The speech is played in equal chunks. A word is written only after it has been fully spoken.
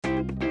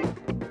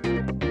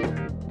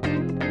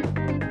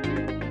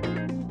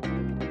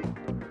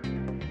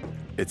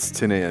It's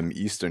 10 a.m.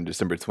 Eastern,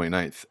 December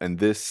 29th, and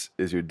this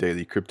is your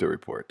daily crypto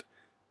report.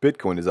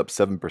 Bitcoin is up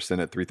 7%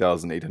 at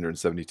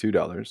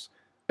 $3,872,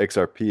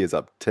 XRP is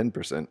up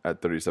 10% at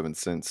 37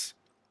 cents,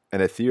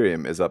 and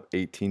Ethereum is up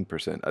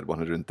 18% at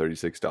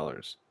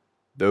 $136.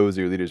 Those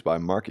are your leaders by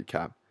market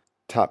cap.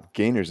 Top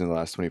gainers in the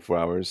last 24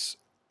 hours,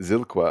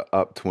 Zilqua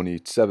up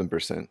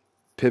 27%,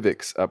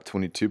 Pivx up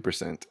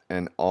 22%,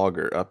 and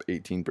Augur up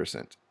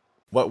 18%.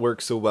 What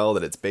works so well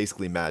that it's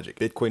basically magic?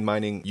 Bitcoin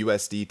mining,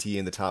 USDT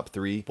in the top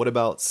 3. What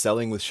about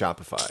selling with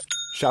Shopify?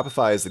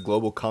 Shopify is the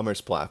global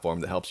commerce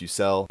platform that helps you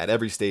sell at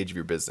every stage of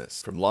your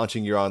business. From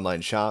launching your online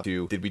shop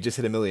to, did we just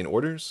hit 1 million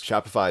orders?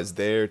 Shopify is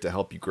there to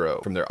help you grow.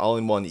 From their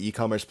all-in-one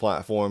e-commerce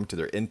platform to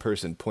their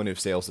in-person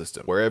point-of-sale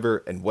system.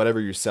 Wherever and whatever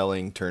you're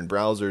selling, turn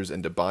browsers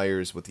into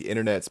buyers with the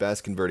internet's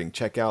best converting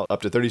checkout,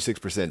 up to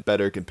 36%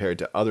 better compared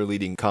to other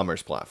leading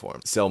commerce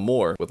platforms. Sell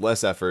more with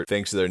less effort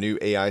thanks to their new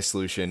AI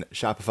solution,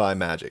 Shopify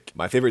Magic.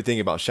 My favorite thing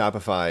about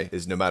Shopify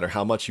is no matter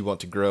how much you want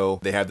to grow,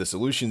 they have the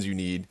solutions you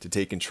need to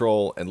take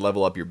control and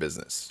level up your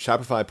business.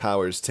 Shopify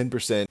powers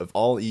 10% of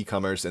all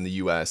e-commerce in the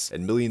US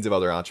and millions of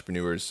other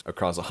entrepreneurs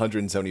across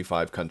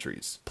 175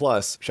 countries.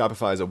 Plus,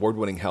 Shopify's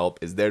award-winning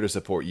help is there to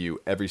support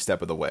you every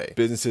step of the way.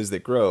 Businesses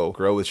that grow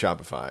with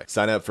Shopify.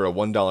 Sign up for a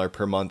 $1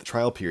 per month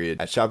trial period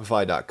at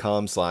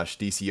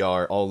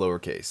shopify.com/DCR, all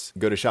lowercase.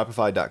 Go to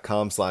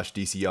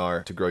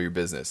shopify.com/DCR to grow your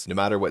business, no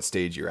matter what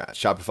stage you're at.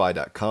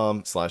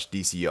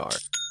 Shopify.com/DCR.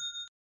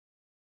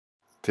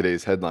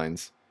 Today's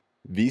headlines.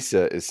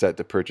 Visa is set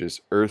to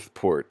purchase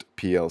Earthport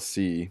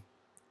PLC,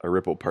 a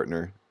Ripple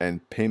partner,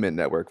 and payment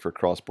network for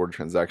cross-border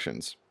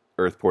transactions.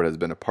 Earthport has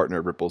been a partner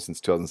of Ripple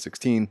since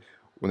 2016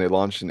 when they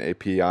launched an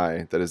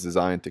API that is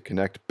designed to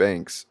connect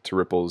banks to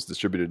Ripple's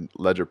distributed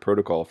ledger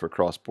protocol for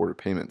cross-border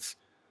payments.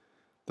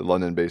 The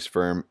London-based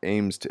firm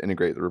aims to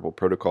integrate the Ripple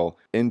protocol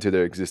into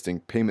their existing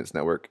payments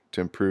network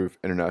to improve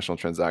international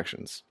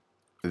transactions.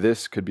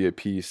 This could be a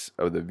piece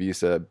of the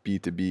Visa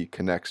B2B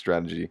Connect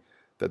strategy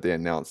that they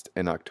announced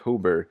in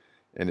October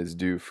and is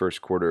due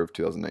first quarter of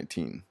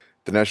 2019.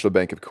 The National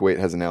Bank of Kuwait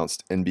has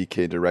announced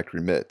NBK Direct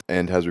Remit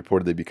and has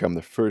reportedly become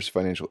the first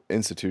financial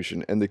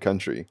institution in the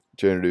country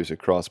to introduce a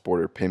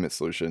cross-border payment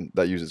solution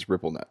that uses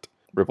RippleNet.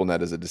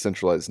 RippleNet is a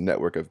decentralized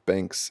network of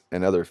banks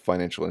and other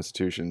financial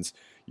institutions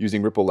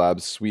using Ripple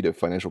Labs' suite of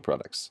financial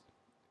products.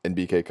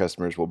 NBK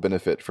customers will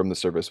benefit from the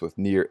service with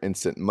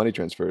near-instant money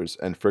transfers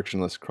and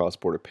frictionless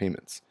cross-border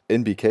payments.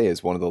 NBK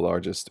is one of the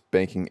largest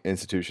banking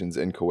institutions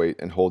in Kuwait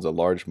and holds a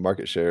large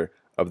market share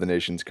of the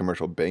nation's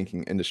commercial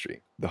banking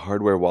industry. The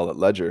hardware wallet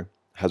Ledger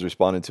has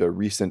responded to a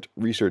recent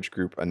research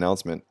group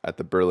announcement at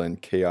the Berlin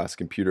Chaos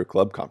Computer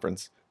Club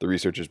conference. The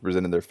researchers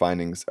presented their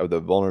findings of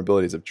the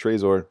vulnerabilities of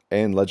Trezor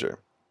and Ledger.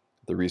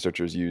 The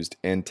researchers used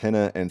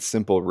antenna and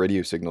simple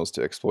radio signals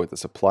to exploit the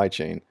supply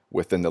chain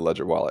within the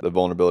Ledger wallet. The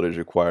vulnerabilities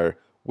require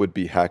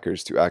would-be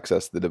hackers to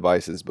access the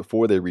devices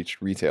before they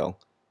reach retail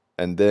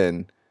and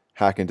then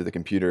hack into the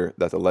computer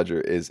that the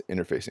Ledger is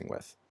interfacing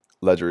with.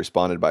 Ledger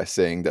responded by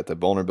saying that the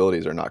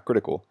vulnerabilities are not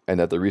critical and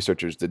that the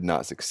researchers did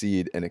not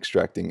succeed in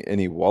extracting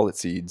any wallet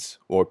seeds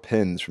or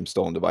pins from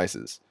stolen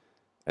devices,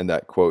 and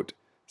that, quote,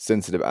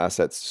 sensitive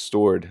assets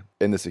stored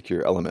in the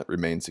secure element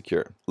remain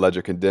secure.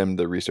 Ledger condemned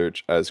the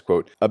research as,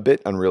 quote, a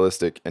bit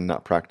unrealistic and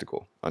not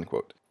practical,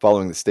 unquote.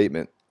 Following the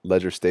statement,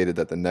 Ledger stated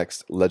that the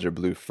next Ledger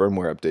Blue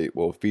firmware update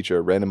will feature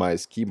a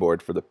randomized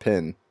keyboard for the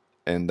pin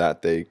and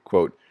that they,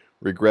 quote,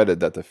 regretted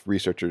that the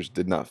researchers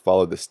did not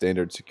follow the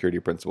standard security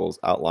principles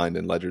outlined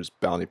in Ledger's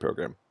bounty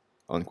program,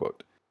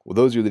 unquote. Well,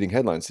 those are your leading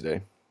headlines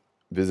today.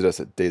 Visit us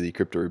at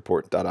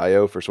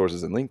dailycryptoreport.io for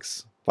sources and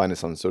links. Find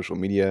us on social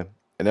media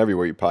and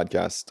everywhere you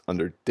podcast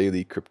under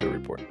Daily Crypto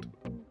Report.